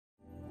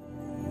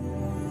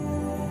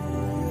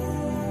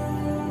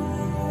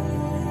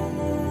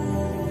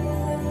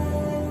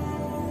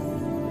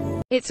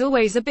It's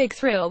always a big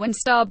thrill when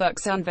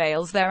Starbucks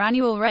unveils their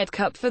annual red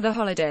cup for the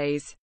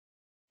holidays.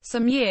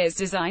 Some years'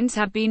 designs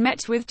have been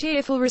met with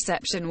cheerful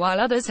reception while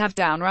others have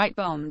downright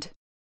bombed.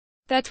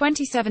 Their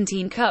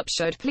 2017 cup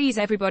should please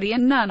everybody,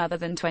 and none other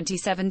than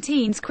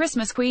 2017's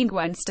Christmas queen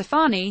Gwen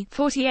Stefani,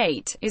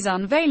 48, is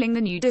unveiling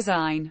the new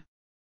design.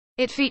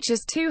 It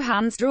features two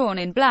hands drawn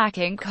in black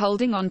ink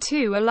holding on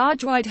to a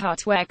large white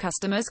heart where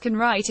customers can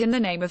write in the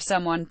name of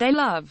someone they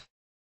love.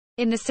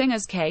 In the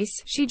singer's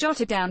case, she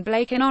jotted down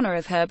Blake in honor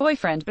of her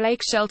boyfriend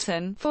Blake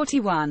Shelton,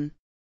 41.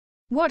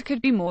 What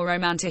could be more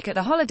romantic at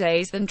the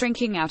holidays than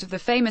drinking out of the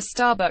famous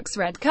Starbucks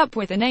red cup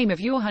with the name of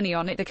your honey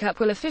on it? The cup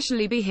will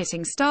officially be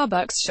hitting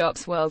Starbucks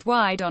shops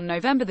worldwide on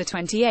November the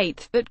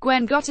 28th, but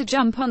Gwen got a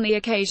jump on the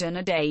occasion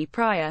a day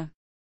prior.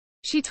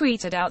 She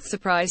tweeted out,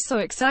 "Surprise, so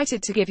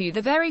excited to give you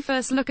the very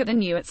first look at the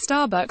new at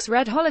Starbucks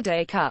Red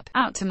Holiday Cup.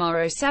 Out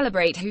tomorrow,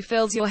 celebrate who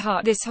fills your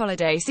heart this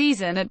holiday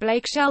season at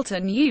Blake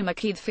Shelton. You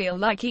make it feel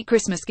like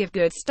Christmas. Give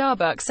good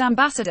Starbucks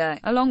ambassador,"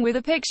 along with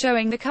a pic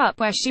showing the cup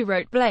where she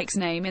wrote Blake's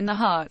name in the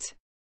heart.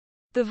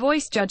 The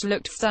voice judge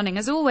looked stunning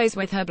as always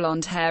with her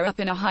blonde hair up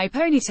in a high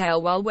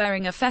ponytail while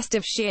wearing a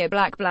festive sheer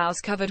black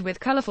blouse covered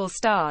with colorful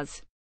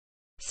stars.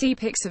 See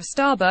pics of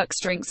Starbucks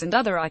drinks and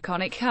other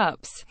iconic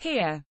cups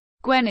here.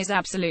 Gwen is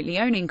absolutely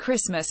owning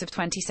Christmas of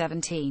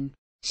 2017.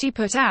 She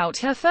put out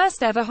her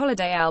first ever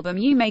holiday album,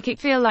 You Make It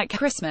Feel Like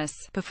Christmas,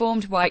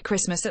 performed White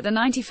Christmas at the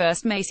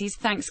 91st Macy's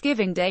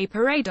Thanksgiving Day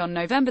Parade on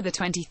November the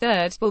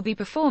 23rd, will be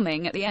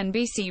performing at the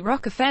NBC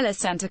Rockefeller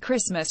Center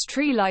Christmas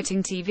Tree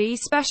Lighting TV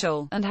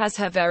special, and has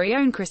her very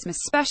own Christmas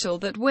special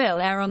that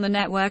will air on the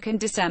network in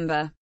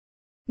December.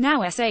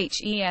 Now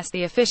SHES,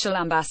 the official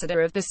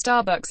ambassador of the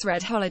Starbucks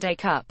Red Holiday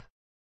Cup.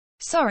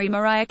 Sorry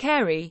Mariah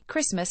Carey,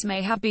 Christmas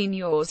may have been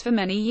yours for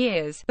many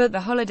years, but the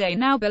holiday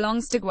now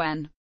belongs to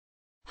Gwen.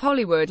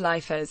 Hollywood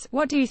lifers,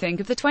 what do you think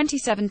of the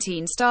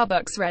 2017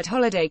 Starbucks Red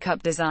Holiday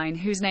Cup design?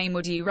 Whose name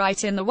would you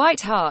write in the white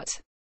heart?